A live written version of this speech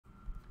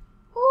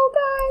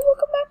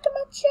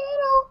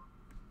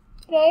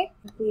Today,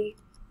 we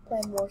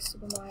play more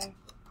Super Mario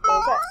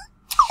Bros.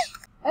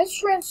 I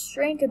just ran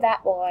straight into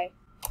that boy.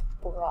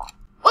 Bruh.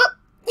 What?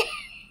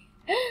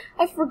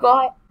 I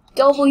forgot.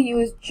 W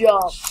is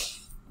jump.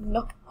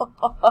 Not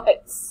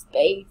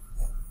space.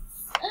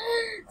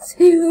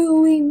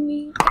 Silly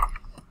me.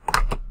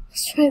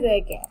 Let's try that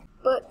again.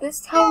 But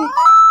this time,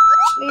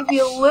 maybe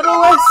a little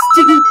less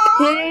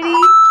stupidity.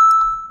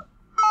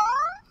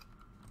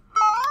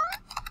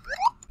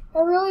 I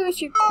really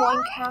wish your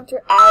coin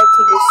counter added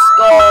to your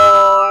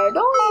score.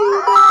 Don't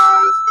you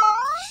guys?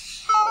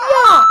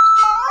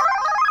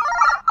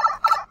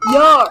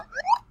 Yeah.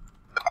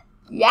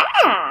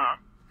 Yeah.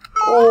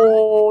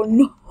 Oh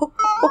no.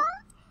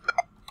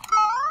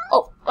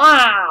 Oh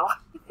wow.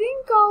 I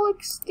think I'll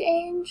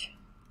exchange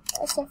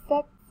this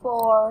effect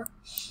for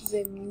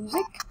the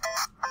music.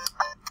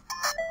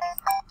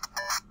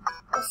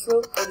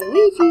 Also for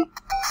Luigi.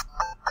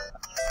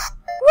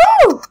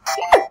 Woo!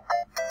 Here.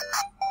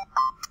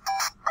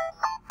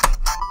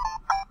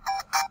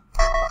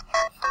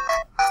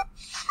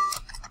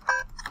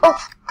 Oh!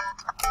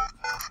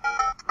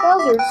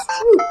 Bowser's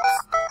troops!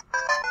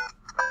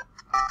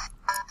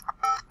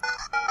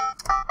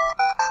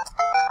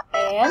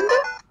 And...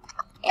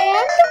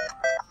 Yay!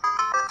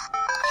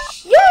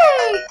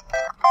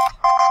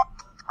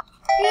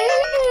 Yay!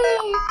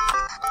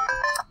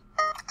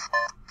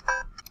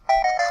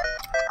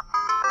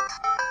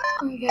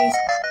 Alright guys,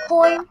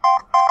 coin.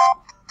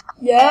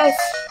 Yes!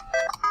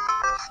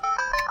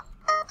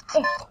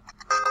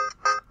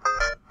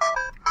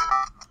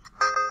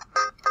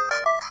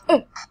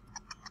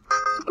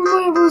 Super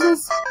Mario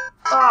Bros.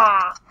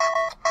 Ah.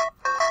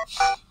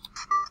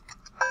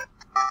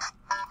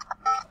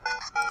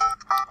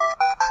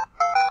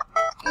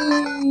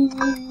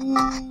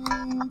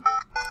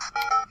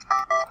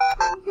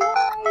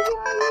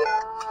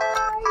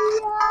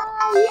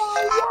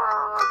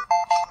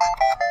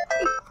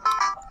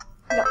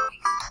 Nice.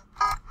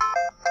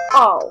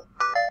 Oh.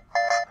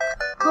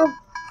 Oh,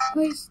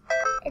 please.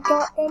 I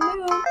got the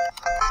move.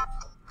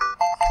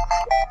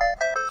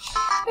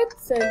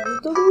 It's a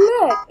little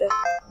red.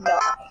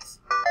 Nice.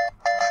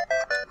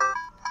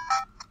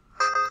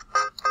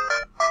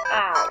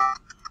 Ow.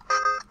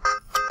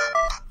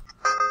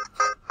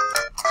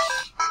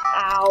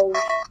 Ow.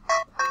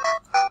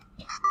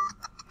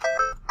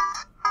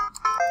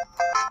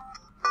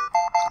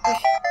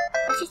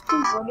 Let's just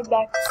run it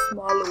back to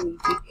small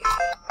Luigi.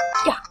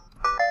 Yeah.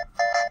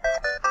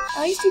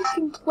 At least you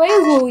can play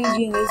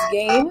Luigi in this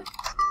game.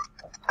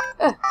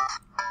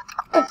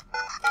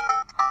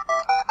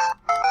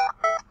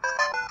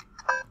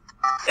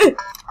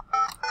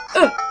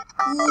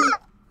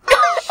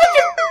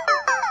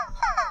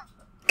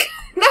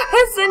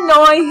 That's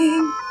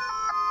annoying.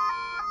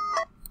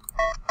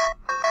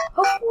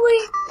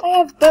 Hopefully, I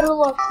have better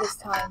luck this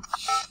time.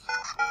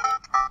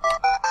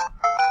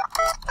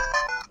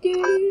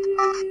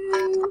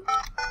 Doo-doo.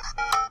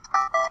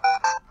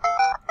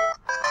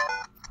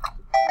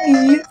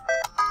 Yeah.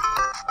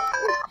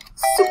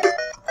 Super.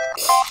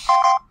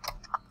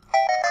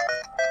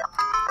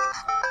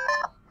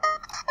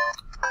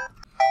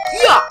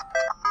 Yeah.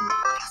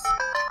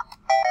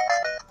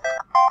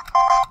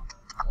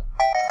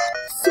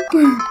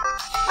 Super.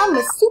 I'm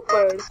a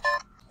super.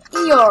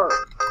 Ear.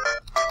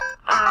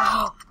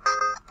 Ow.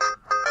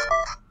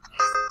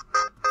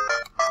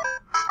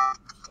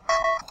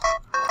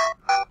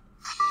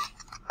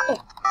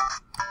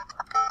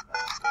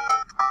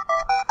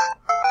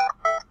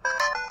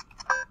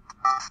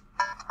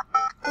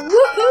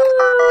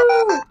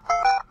 Woohoo!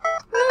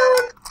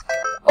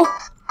 Oh.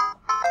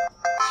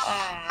 I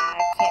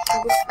can't do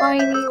the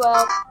spiny.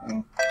 Well,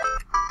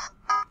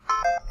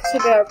 guess I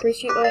gotta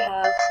appreciate what I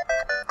have.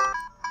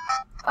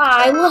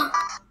 I love.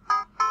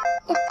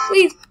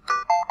 Please.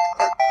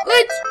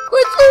 Glitch!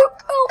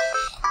 Oh!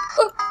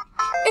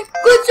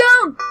 Glitch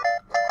down!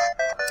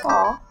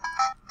 Aw.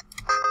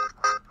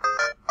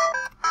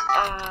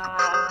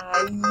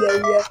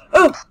 Yeah.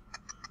 Oh!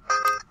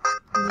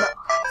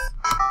 Nice.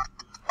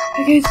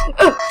 Okay,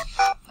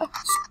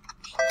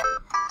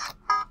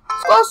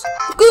 squash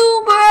the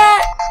Goomba!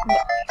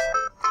 Nice.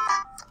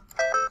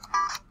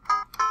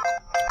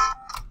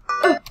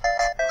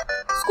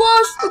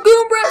 Squash the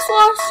Goomba!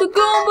 Squash the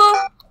Goomba!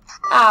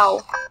 Ow.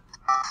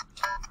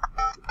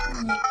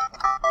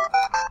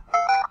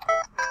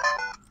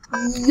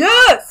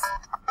 Yes!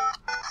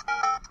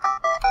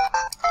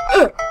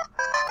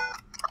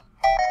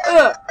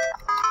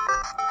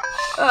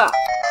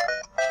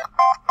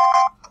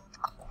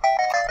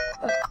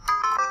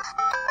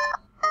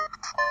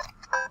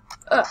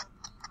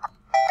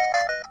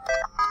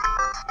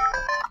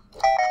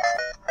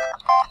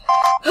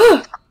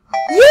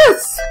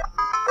 Yes!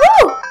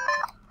 Woo!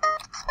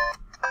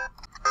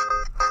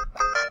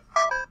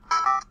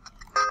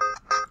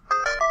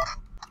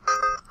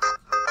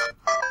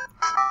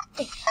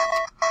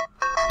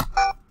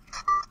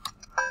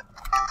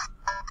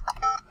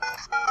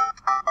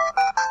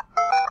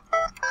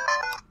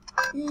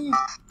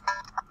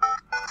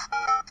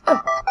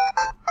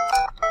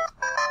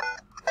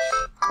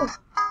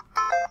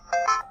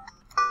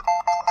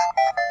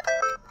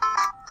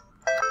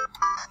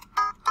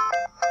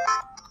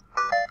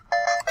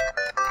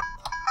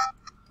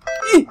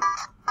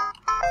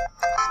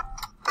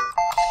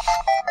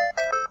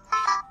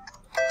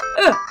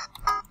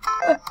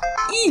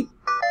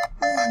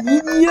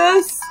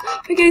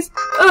 Hey guys,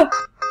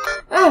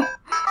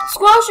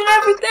 squashing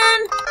everything!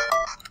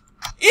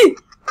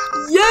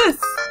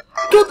 Yes!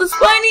 Kill the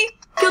Spiny!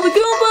 Kill the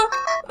Goomba!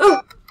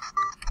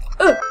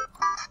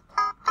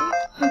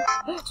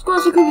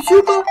 Squash the Koopa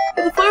Troopa!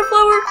 Hit the Fire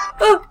Flower!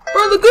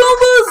 Burn the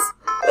Goombas!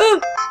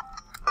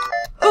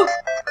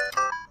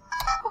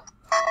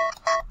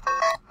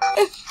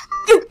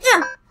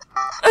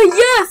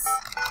 Yes!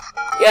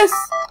 Yes!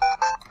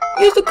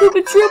 Use the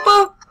Koopa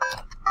Troopa!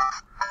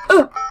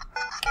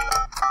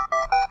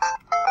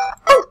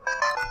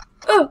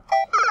 No!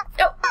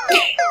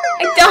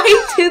 I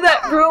died to that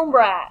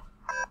Goombrat!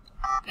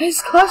 I was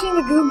squashing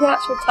the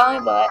Goombrats for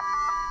time, but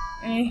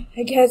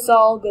I guess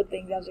all good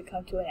things have to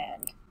come to an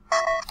end.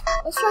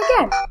 Let's try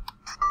again.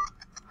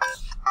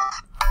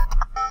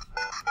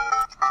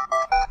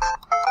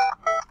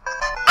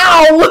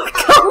 Ow!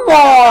 Come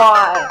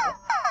on!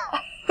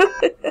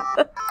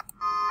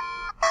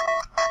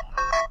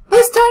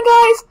 This time,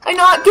 guys, I'm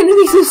not gonna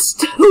be so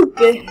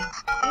stupid.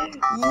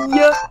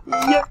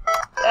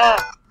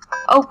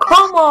 Oh,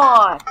 come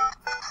on!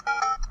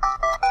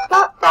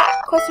 About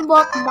that question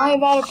block might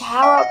have had a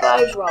power up, but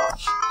I was wrong.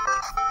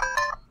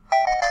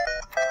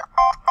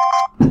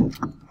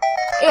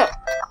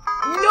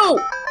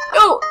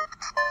 No!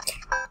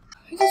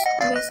 I just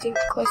missed a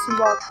question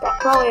block that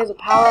probably has a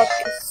power up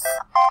since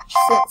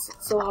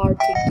it's so hard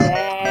to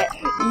get.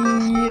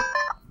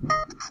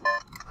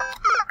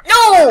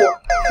 No!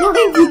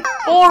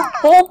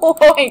 94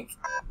 points!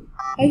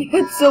 I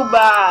hit so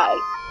bad.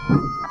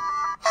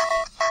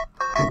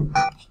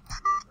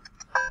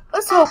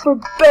 Let's hope for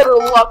better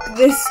luck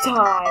this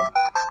time.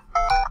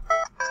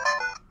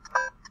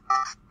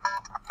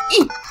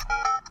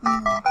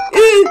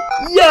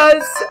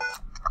 Yes!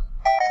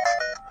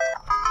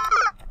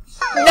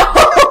 No!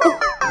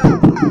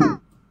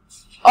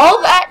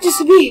 All that just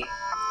to be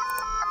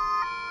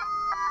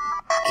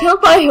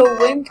killed by a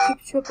winged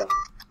Koopa Troopa.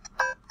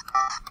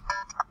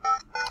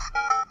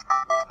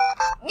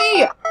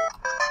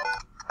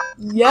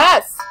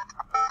 Yes!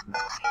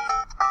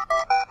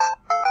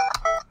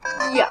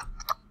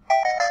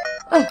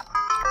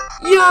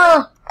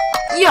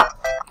 Yeah!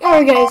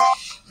 Alright guys.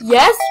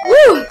 Yes!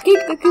 Woo!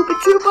 Kick the Koopa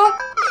Troopa!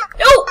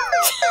 No!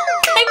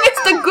 I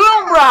missed the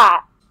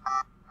Goombrat!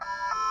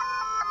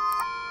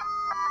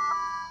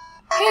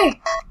 Hey!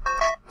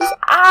 Just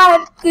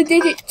add the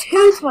digit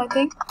 2 to my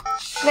thing,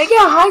 and I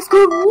get a high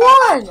score of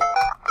 1! No!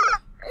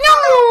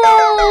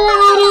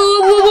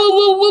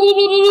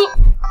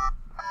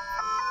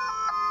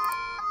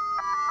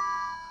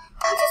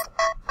 I just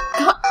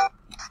got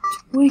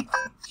 20.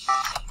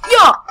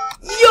 Yeah!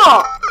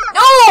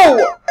 No!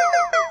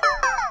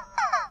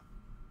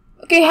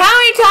 Okay, how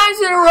many times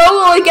in a row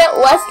will I get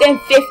less than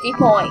 50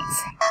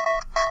 points?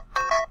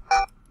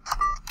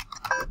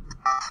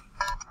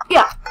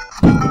 Yeah.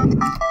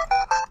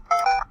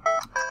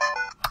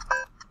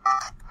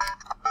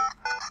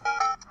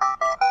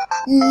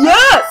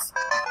 Yes!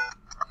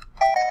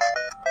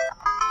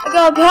 I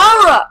got a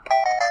power up!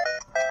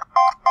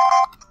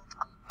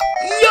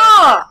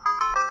 Yeah!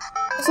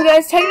 So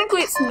guys,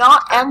 technically it's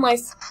not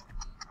endless,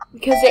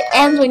 because it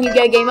ends when you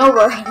get game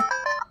over.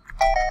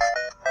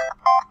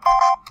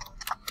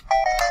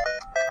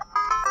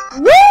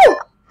 Woo!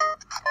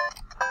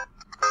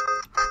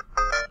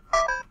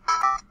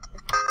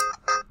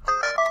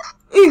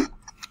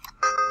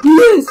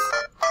 Yes!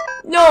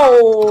 No!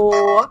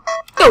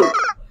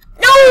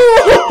 No!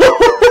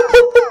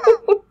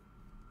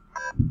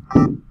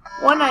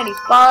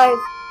 195.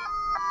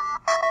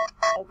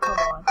 Oh, come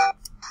on.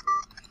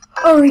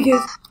 Alright,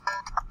 guys.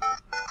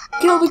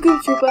 Kill the Koopa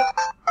Troopa.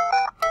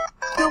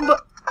 Goomba.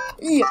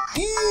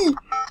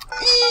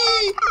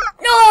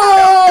 No!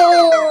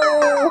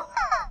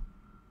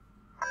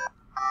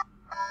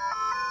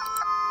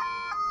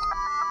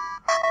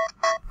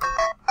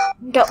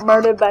 Got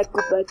murdered by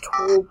Koopa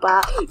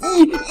Troopa.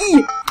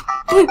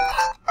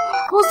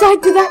 What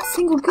side to that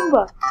single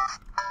Goomba?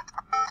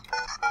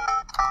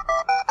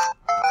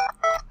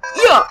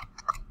 Yeah!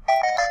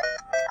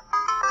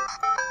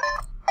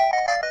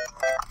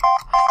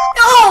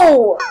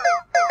 No!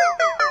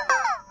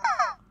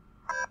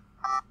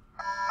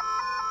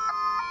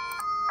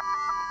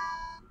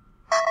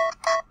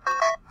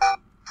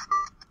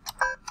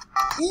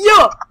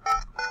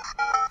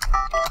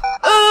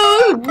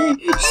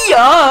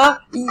 Yeah!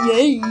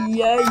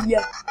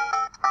 Yeah!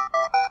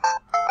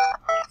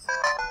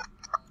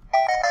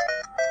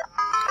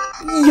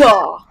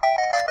 Yeah!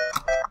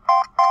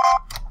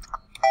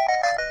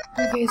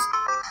 Okay.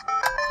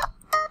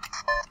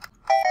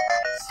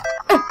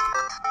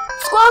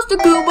 Squash the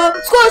Goomba!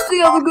 Squash the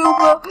other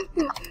Goomba!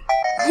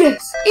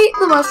 Yes! Eat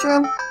the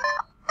mushroom!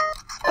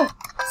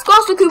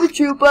 Squash the Koopa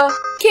Troopa!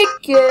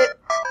 Kick it!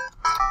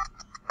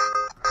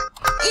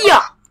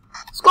 Yeah!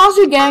 Squash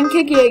again,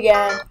 kick it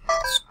again.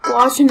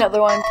 Squash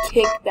another one,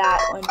 kick that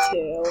one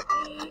too.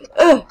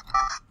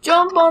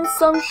 Jump on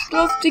some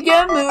stuff to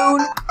get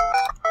moon.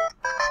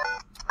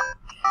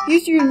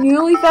 Use your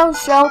newly found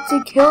shell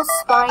to kill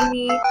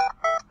Spiny.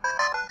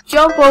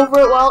 Jump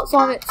over it while it's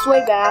on its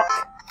way back.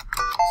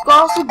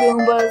 Squash the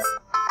Goombas.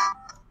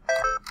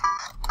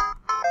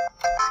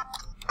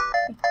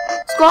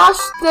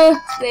 squash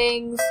the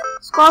things,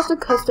 squash the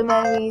custom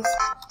enemies,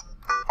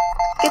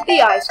 get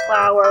the ice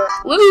flower,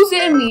 lose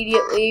it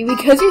immediately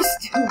because you're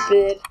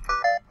stupid.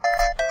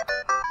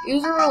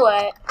 Use a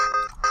roulette,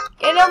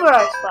 get another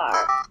ice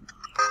flower.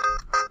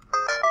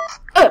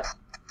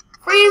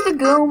 Freeze the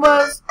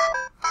Goombas.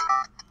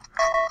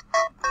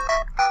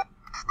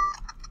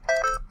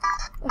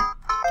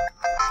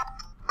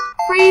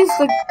 Freeze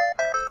the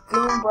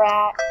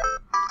Goombrat.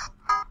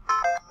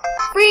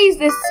 Freeze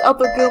this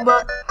other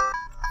Goomba.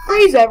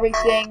 Freeze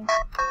everything.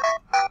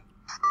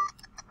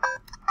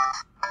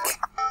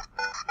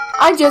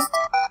 I just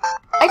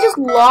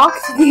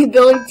locked the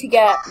ability to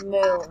get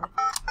Moon.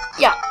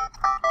 Yeah.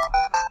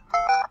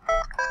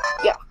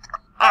 Yeah.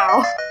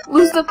 Ow.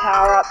 Lose the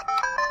power up.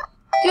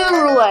 Do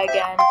the roulette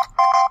again.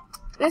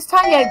 This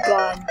time get a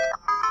gun.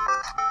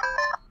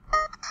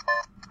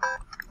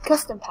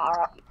 Custom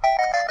power up.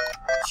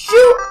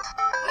 Shoot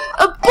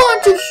a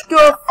bunch of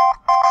stuff.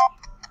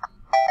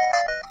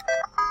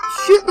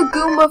 Shoot the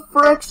Goomba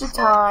for extra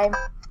time.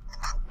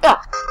 Yeah.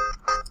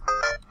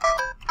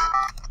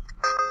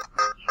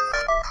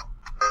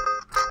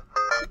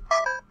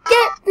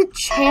 Get the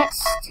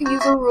chance to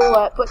use a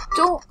roulette, but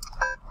don't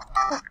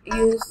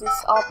use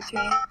this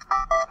opportunity.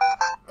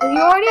 Because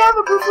you already have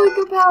a perfectly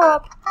good power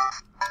up.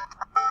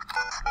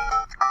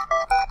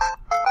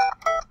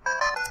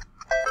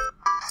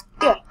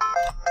 Yeah.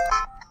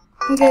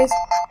 Okay, guys.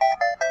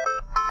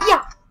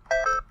 Yeah.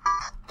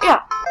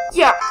 Yeah.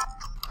 Yeah.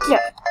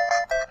 Yeah.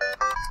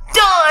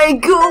 Die,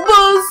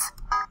 Goombas!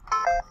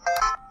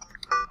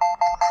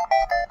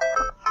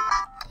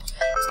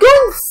 It's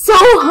going so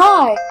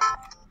high!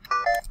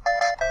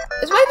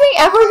 Is my thing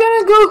ever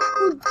gonna go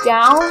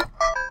down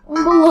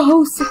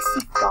below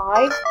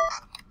 65?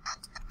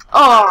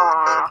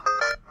 Ah,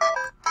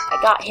 I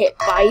got hit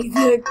by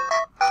the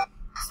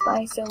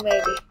spy, so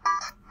maybe.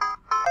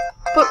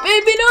 But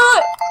maybe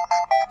not!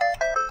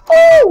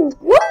 Oh!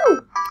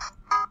 Woo!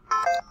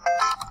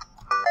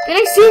 Did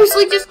I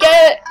seriously just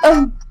get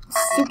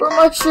super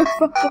mushroom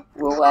from the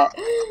roulette?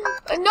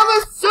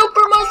 Another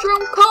super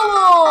mushroom, come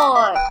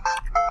on!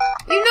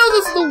 You know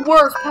this is the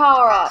worst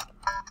power-up.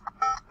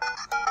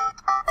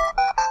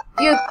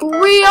 You had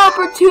 3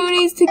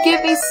 opportunities to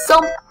give me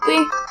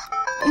something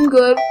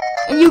good,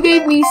 and you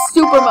gave me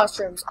super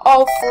mushrooms.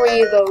 All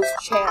 3 of those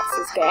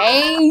chances,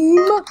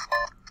 game.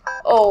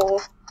 Oh.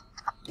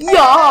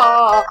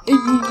 Yeah! Yeah!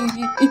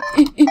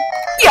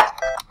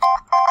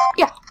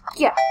 Yeah!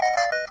 Yeah!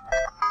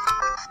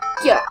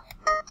 Yeah!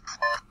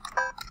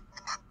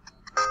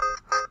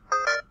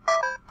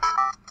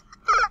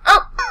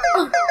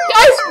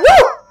 Guys,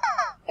 woo!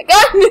 I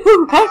got a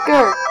new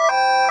record!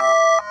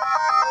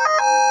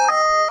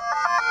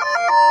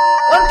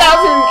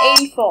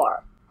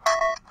 1,084.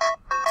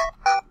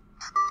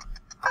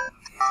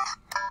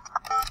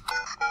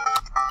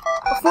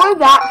 Before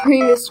that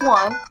previous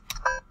one,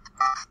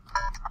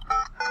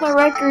 my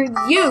record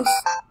used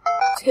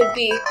to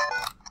be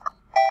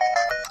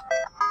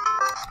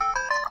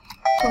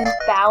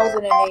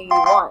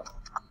 1,081.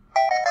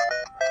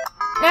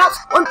 Now it's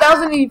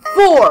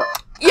 1,084.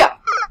 Yeah.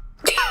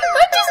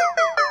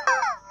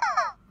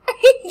 I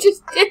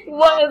just did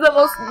one of the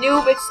most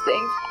noobish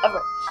things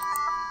ever.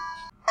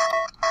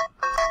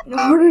 In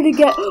order to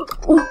get,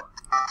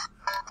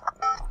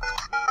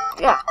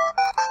 yeah,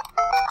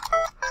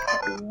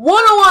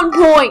 101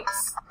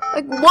 points,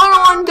 like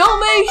 101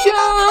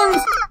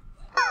 Dalmatians.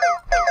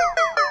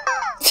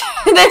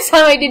 This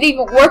time I did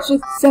even worse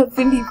with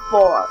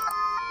 74.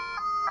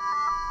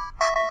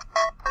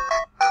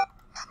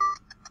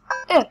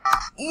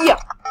 Yeah,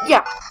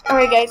 yeah. All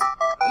right, guys.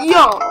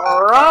 Yeah,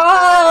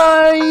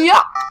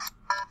 yeah,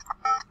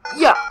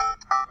 yeah,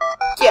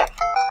 yeah.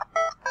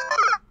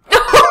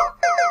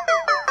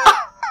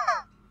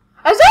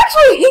 I was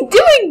actually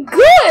doing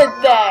good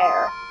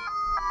there.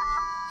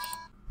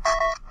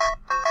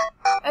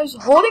 I was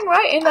holding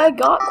right and I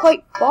got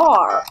quite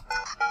far.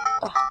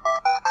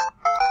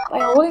 By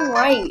holding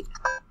right.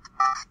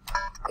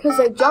 Because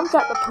I jumped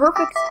at the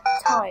perfect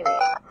timing.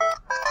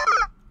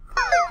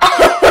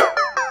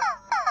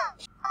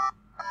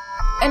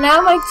 And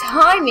now my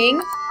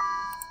timing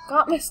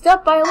got messed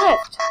up by a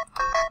lift.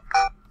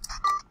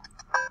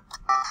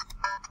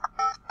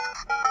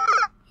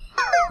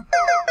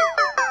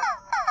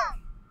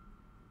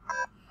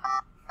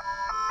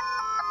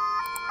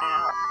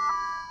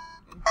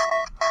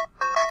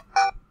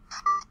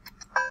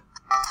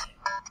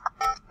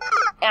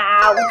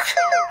 Ouch!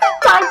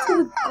 Died to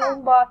the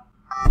Goomba.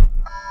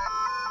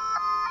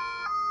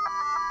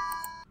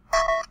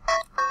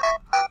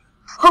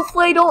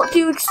 Hopefully I don't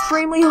do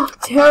extremely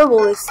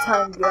terrible this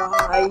time,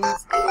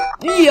 guys.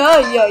 Yeah,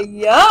 yeah,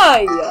 yeah,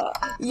 yeah.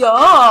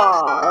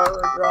 Yeah.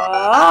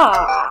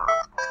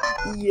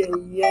 Yeah,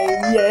 yeah,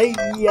 yeah,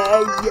 yeah,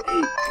 yeah.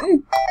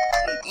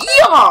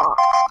 Yeah.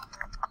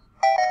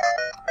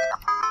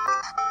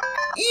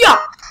 Yeah.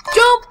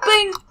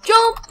 Jumping,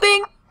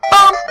 jumping.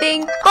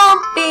 Bumping,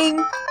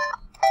 bumping.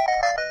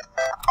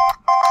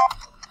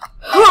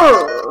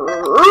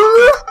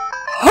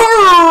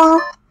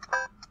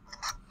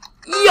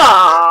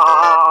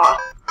 Yeah.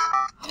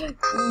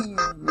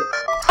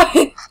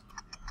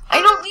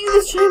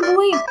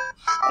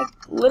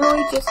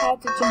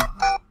 had to jump.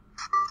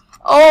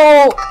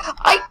 Oh,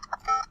 what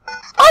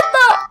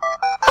the?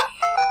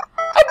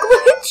 I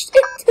glitched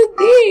into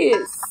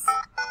this.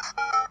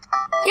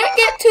 Can't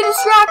get too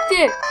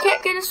distracted.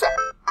 Can't get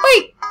distracted.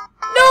 Wait,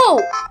 no,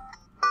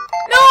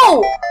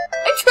 no,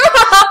 I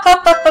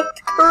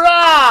trapped.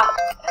 Crap.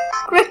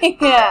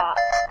 Crap.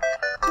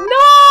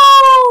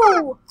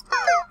 No.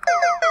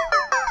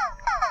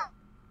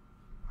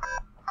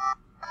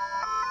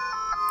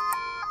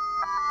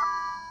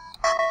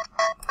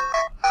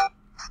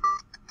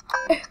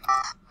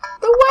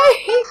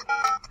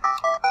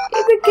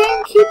 The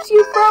game keeps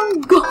you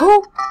from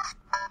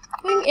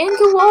going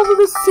into over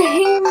the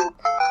same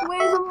way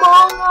as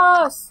Among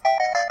Us.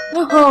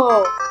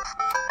 No.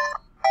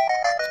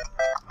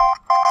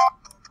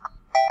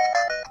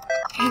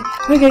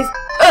 Okay, guys.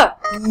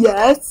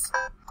 Yes.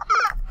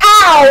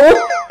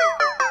 Ow!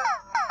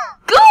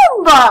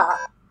 Goomba!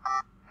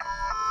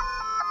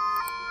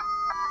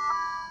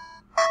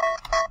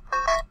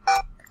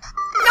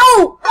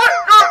 No!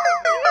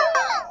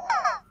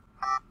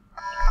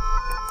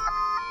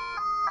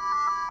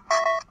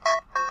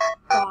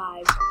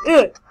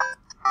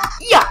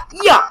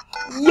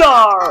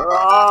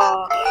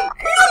 Yara!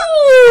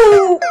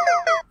 No!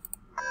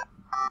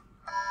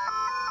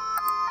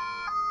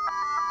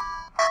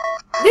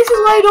 This is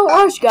why I don't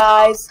rush,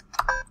 guys.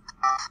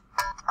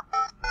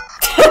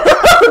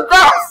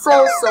 That's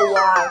also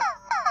why.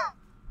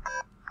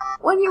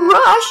 When you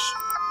rush,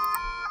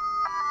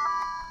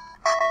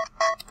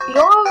 you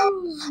don't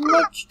have as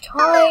much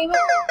time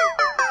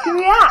to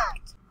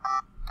react.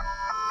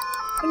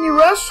 When you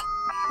rush,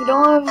 you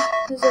don't have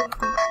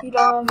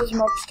as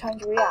much time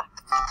to react.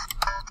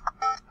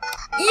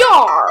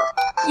 Yar!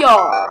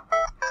 Yar!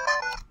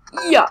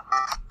 Yeah.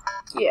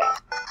 Yeah.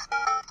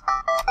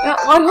 Yeah,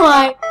 why don't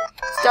I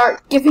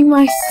start giving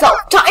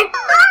myself time?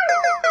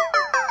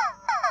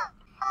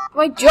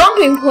 My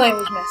jumping plane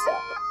was messed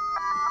up.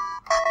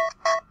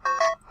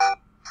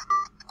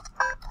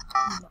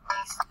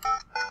 Nice.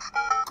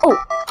 Oh!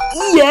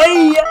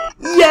 Yeah!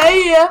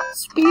 Yeah!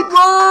 Speed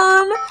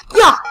run!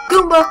 Yeah!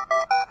 Goomba!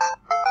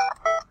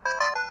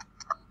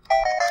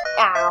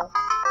 Ow.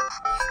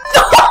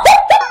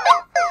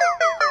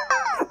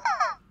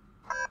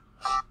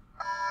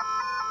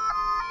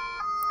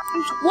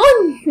 There's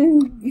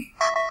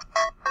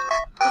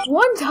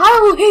one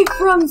tile away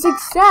from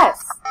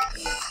success.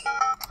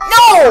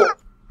 No!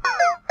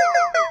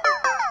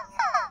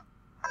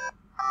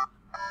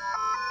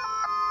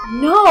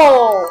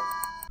 No!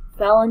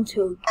 Fell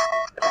into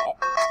pet.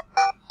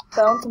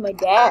 Fell into my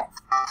death.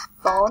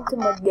 Fell into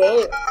my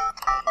death.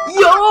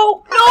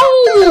 Yo!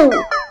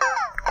 No!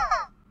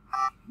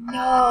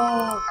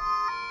 No!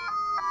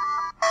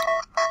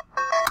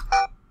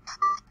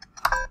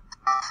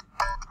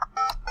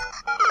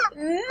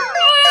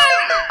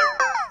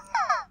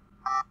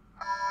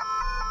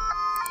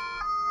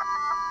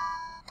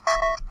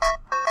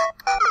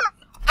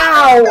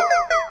 Ow!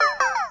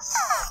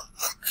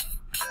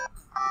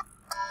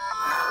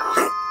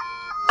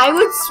 I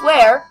would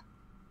swear,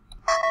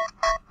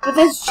 but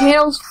this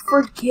channel's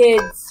for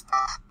kids.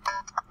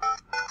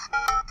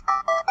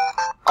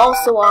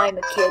 Also, I'm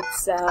a kid,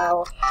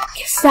 so I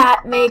guess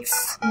that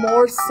makes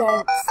more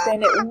sense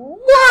than it would.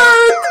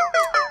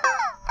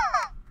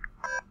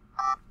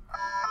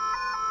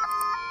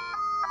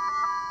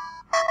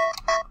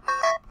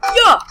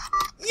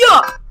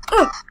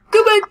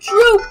 Come on,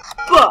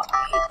 trooper!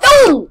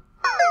 No!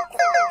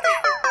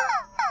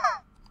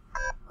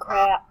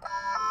 Crap.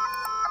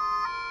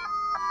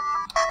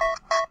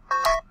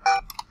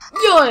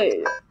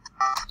 Yay!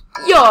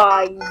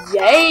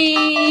 Yay!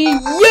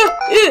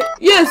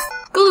 Yes!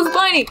 Kill the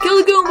Spiny! Kill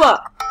the Goomba!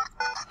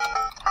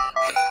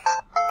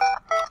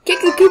 Kick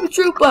the Koopa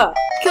Troopa!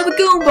 Kill the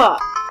Goomba!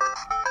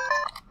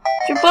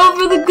 Jump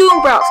over the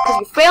Goombrows because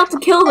you failed to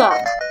kill them!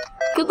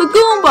 Kill the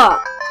Goomba!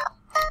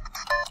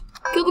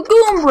 Kill the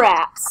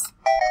Goombrats!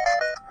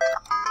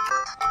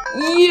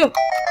 Yeah!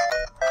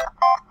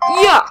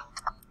 Yeah!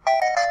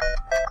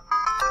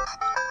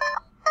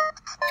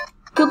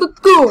 Kill the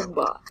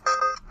Goomba!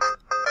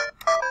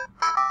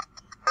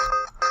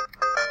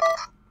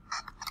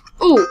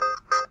 Ooh!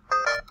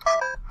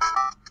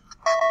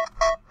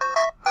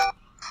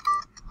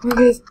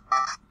 Okay.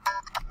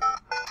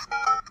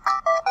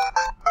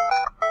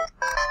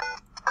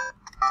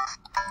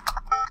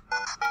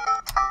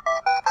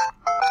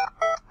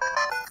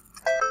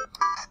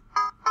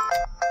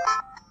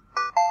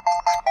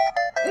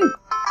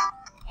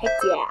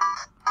 Heck yeah.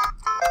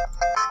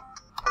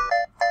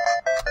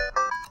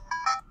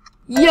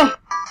 Yeah.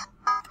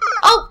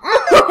 Oh!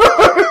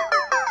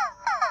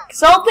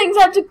 Because all things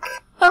have to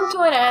come to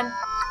an end.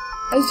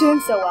 I was doing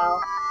so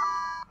well.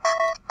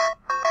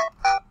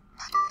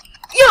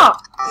 Yeah!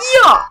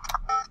 Yeah!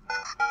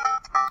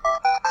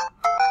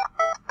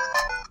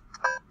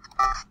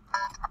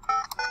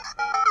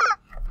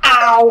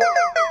 Ow!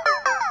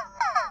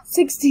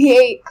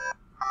 68.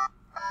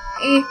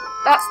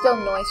 That's still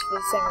noise for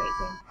the same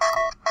reason.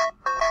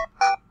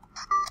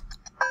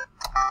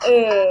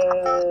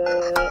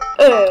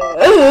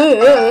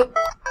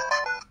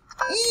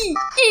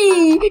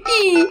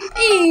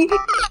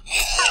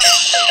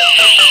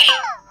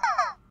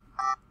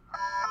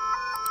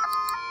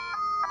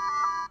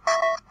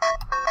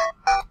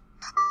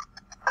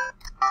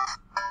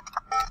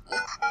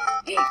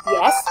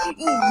 Yes.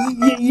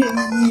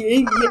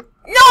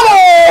 No!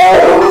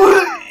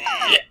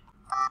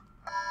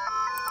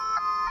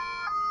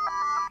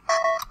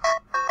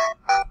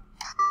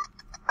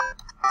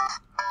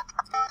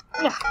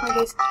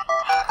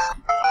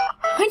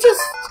 I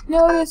just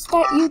noticed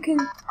that you can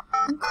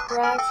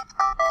crash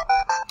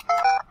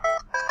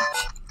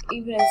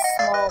even a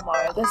small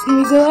Mario. That's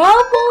gonna be so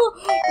helpful!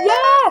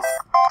 Yes!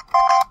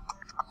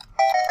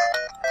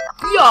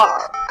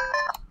 Yar!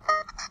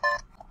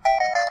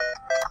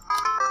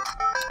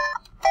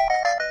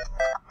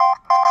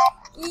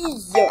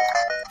 Yeah.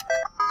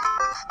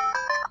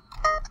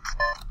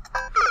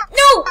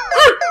 No!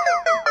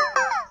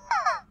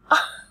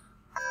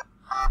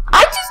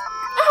 I just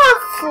had a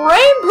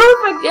frame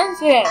perfect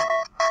incident.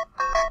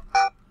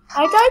 I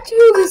died to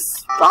the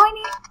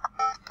spiny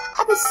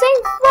at the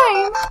same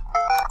frame.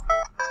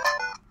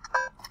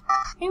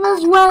 It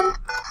was when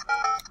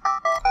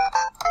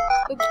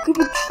the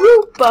Koopa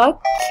Troopa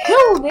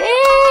killed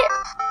it.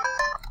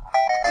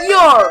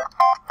 Yar!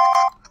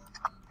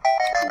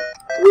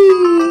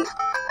 Wee!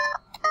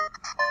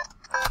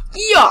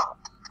 Yeah.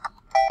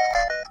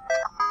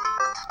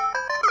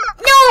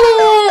 No!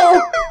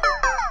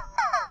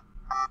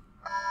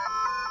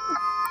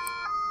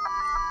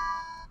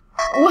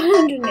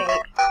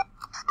 108.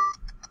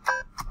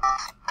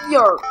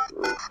 Yo!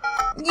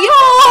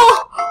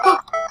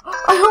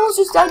 I almost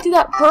just died to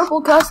that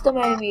purple custom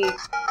enemy.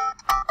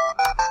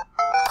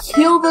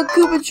 Kill the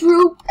Koopa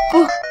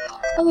Troopa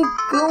and the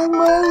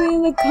Goomba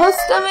and the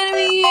custom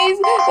enemies.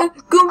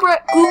 Goomba.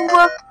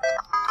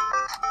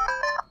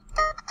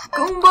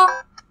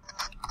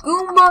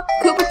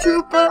 Koopa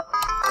Troopa,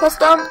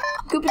 custom,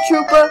 Koopa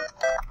Troopa,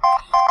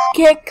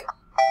 kick,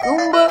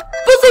 Goomba,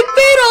 Pussy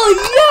Fatal,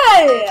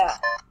 yeah!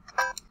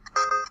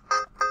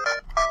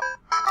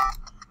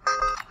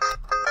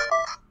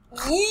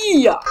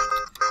 Yeah!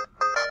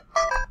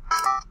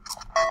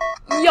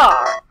 Yeah!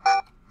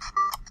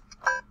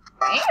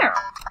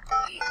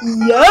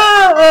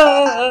 Yeah!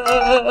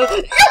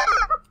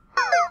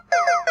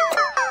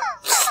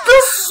 The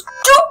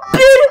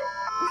stupid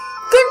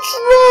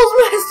controls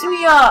messed me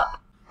up!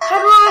 How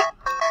do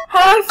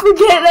I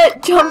forget that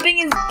jumping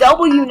is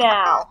W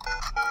now?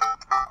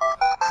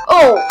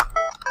 Oh!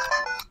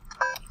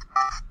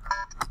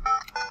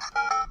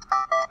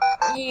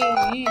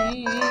 Yeah.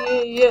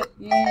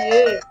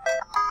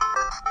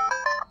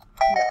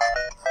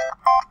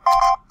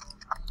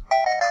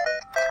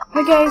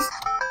 Hi guys.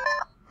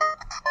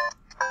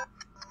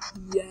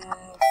 Yes.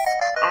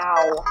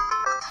 Ow.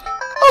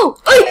 Oh!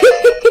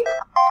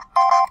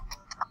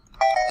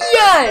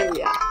 Yay!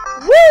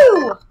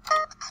 Woo!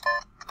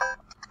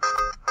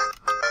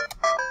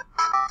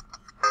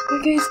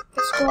 Okay guys,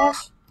 let's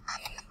squash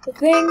the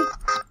thing.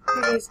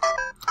 Okay guys.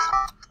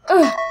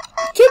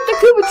 Kick the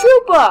Koopa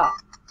Troopa!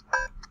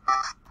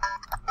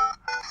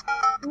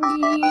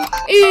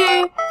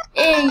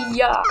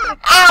 Yeah.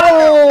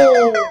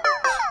 Ow!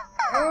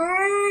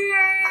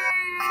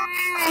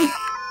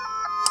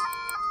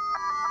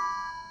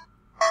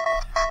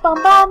 Bum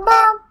bum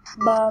bum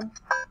bum.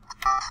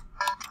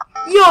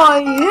 Yeah.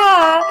 Again.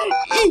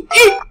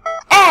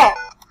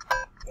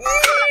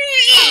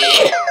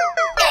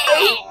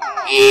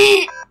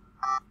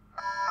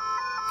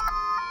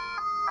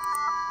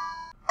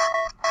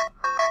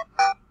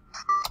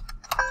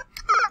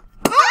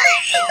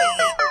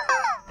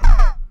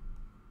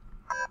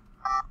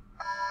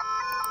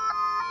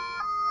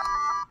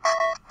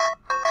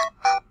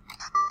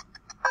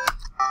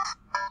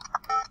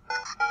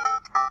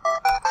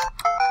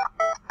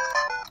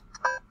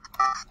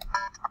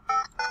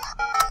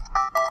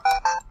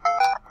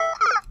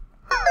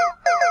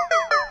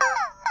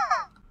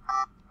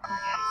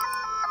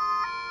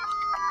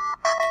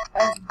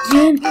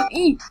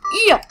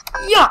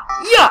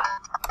 Yeah.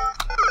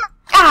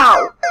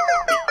 Ow!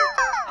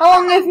 How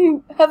long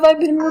have I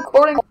been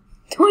recording?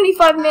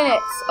 25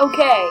 minutes.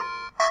 Okay.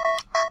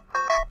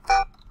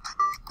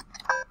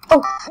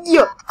 Oh,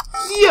 yeah.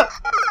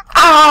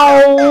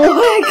 Ow!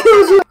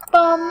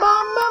 Bum,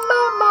 bum, bum,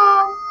 bum,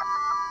 bum.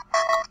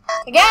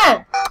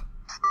 Again.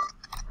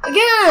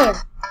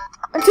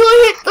 Until I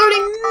hit 30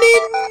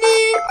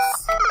 minutes.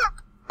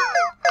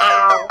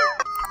 Ow.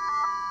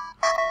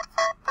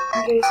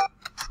 Okay.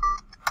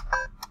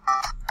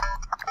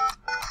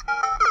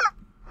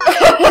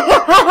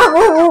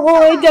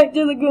 I died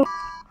to the goon.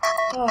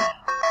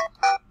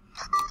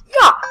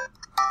 Yeah.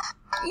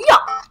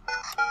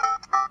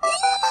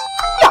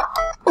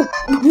 Oh,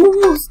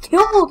 almost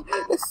killed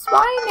the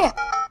spine.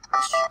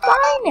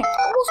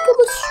 Almost killed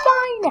the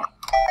spine.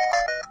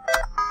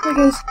 There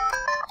goes.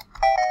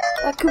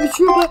 That Koopa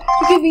Troopa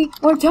to give me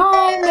more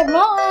time. Never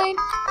mind.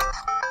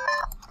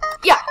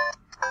 Yeah.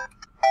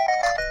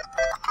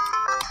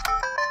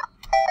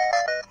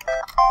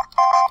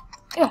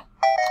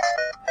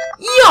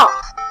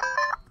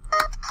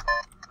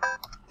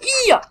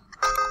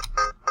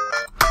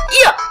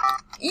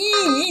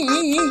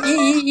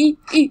 Ooh!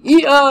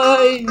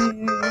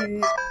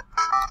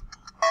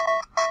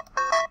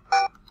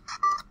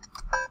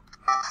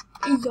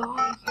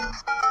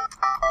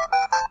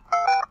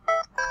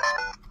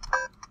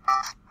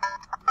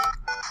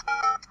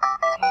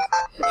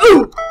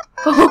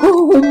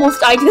 Almost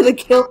died to the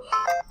kill.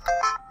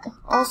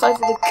 Almost died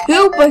to the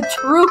Koopa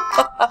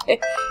Troopa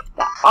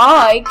that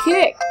I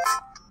kicked.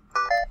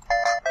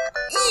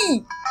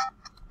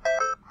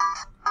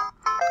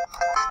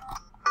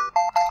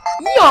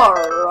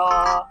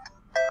 Yara!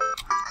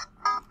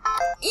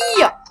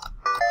 Yeah!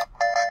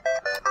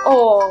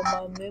 Oh,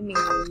 mamma mia!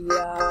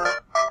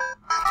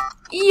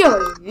 Yeah!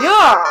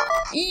 Yeah!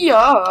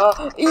 Yeah!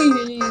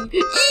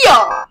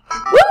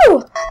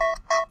 Woo!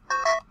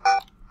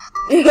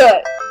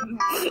 Yeah!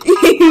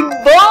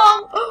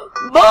 Bomb!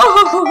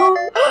 Bomb!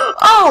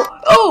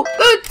 Oh!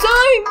 Good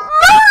time!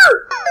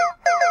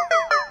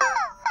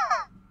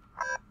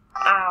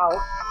 Ow!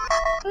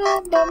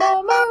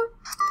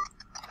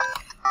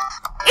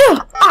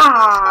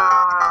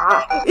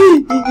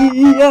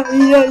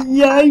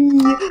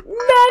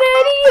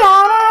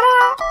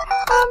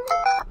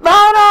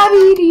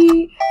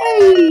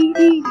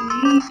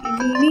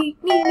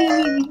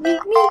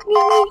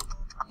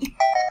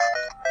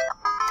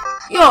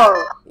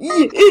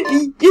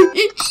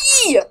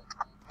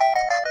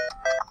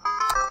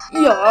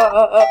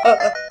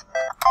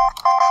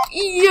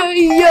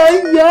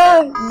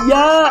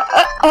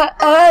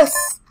 Yes.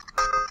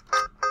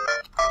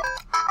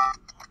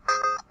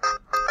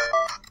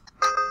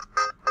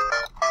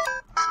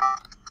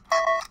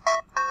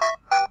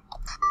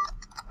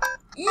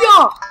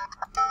 Yeah.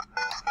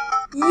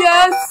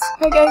 Yes.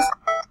 Hey guys.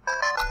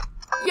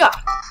 Yeah.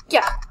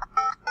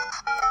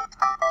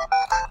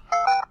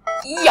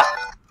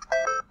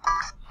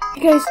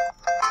 Hey guys.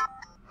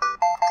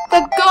 The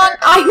gun.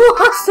 I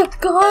lost the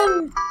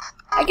gun.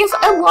 I guess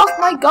I lost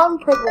my gun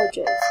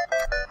privileges.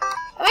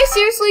 Am I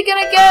seriously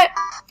gonna get?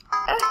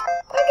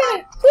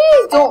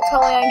 Please don't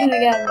tell me I'm gonna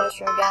get a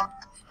mushroom again.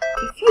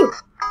 Okay, phew.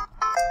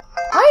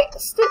 I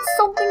did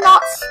something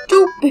not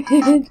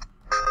stupid.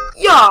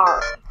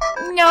 Yar!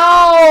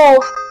 No!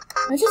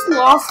 I just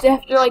lost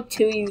after like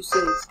 2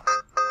 uses.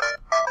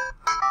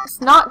 It's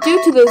not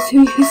due to those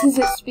 2 uses,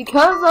 it's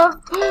because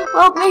of,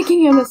 well,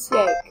 making a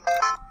mistake.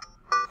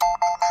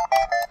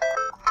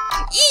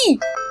 E!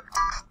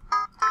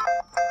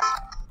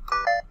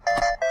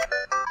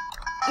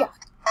 Yeah.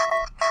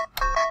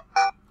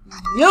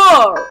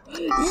 Yar!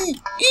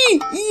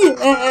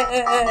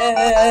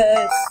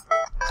 Yes!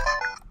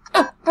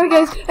 Alright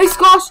guys, I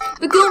squashed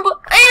the Goomba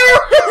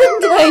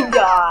and I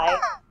die.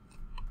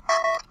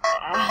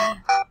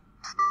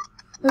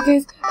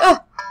 Okay,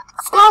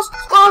 squash,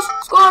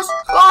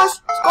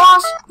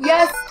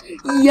 yes,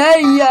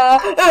 yeah.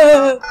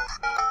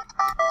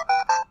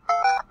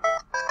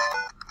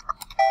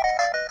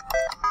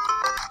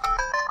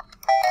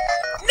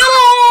 No!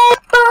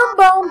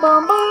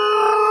 Bum.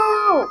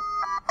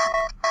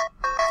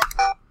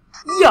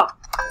 Yeah.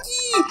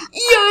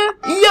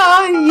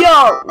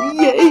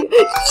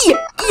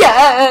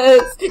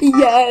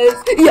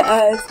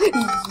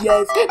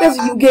 Yes. That's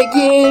what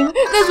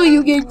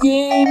you get,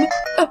 game.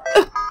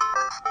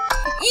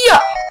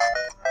 Yeah.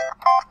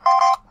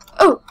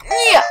 Oh,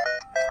 yeah.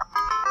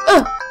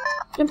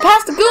 And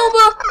past the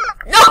Goomba.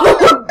 No.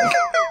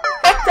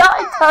 I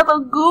died to the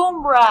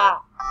Goomba.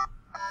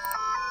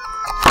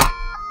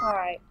 All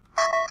right.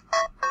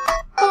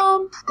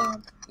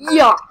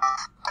 Yeah.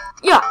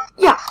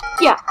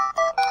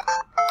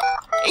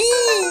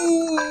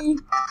 Eee.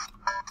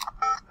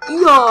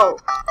 Yo.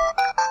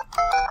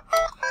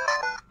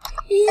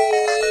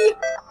 Eee.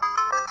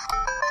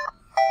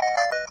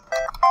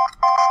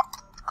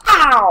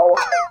 Ow.